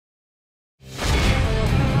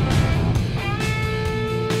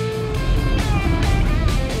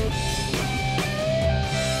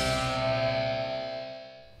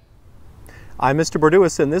I'm Mr.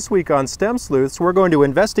 Borduas, and this week on STEM Sleuths, we're going to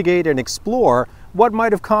investigate and explore what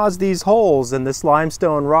might have caused these holes in this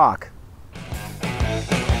limestone rock.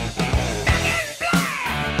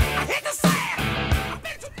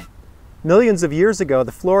 Millions of years ago,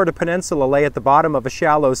 the Florida peninsula lay at the bottom of a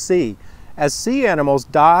shallow sea. As sea animals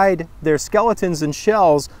died, their skeletons and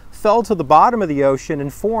shells fell to the bottom of the ocean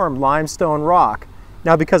and formed limestone rock.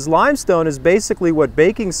 Now, because limestone is basically what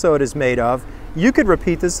baking soda is made of, you could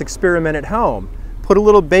repeat this experiment at home. Put a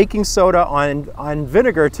little baking soda on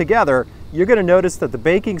vinegar together, you're going to notice that the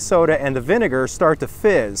baking soda and the vinegar start to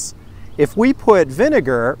fizz. If we put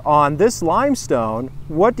vinegar on this limestone,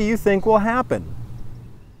 what do you think will happen?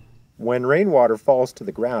 When rainwater falls to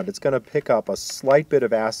the ground, it's going to pick up a slight bit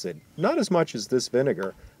of acid. Not as much as this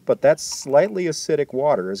vinegar, but that slightly acidic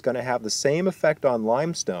water is going to have the same effect on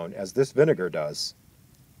limestone as this vinegar does.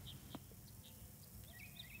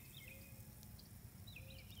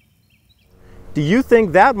 Do you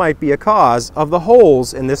think that might be a cause of the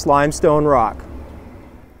holes in this limestone rock?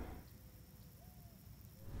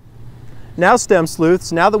 Now, STEM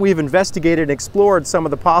Sleuths, now that we've investigated and explored some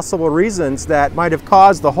of the possible reasons that might have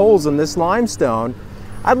caused the holes in this limestone,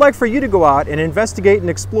 I'd like for you to go out and investigate and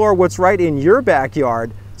explore what's right in your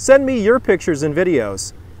backyard. Send me your pictures and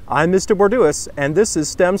videos. I'm Mr. Borduas, and this is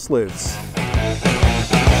STEM Sleuths.